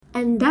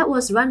And that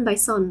was Run by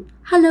Son.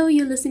 Hello,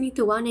 you're listening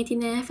to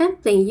 189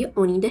 FM, playing you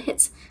only the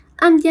hits.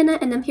 I'm Diana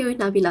and I'm here with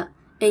Nabila,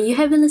 and you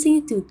have been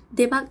listening to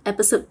Daebak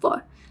episode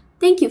 4.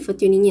 Thank you for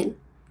tuning in.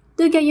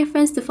 Do get your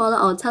friends to follow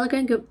our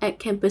Telegram group at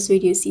Campus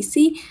Radio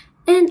CC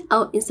and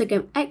our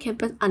Instagram at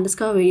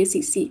campus_radio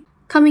CC.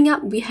 Coming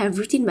up, we have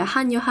Routine by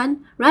Han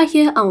Johan right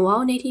here on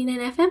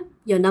 189 FM,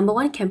 your number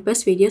one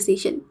campus radio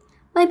station.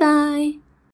 Bye bye!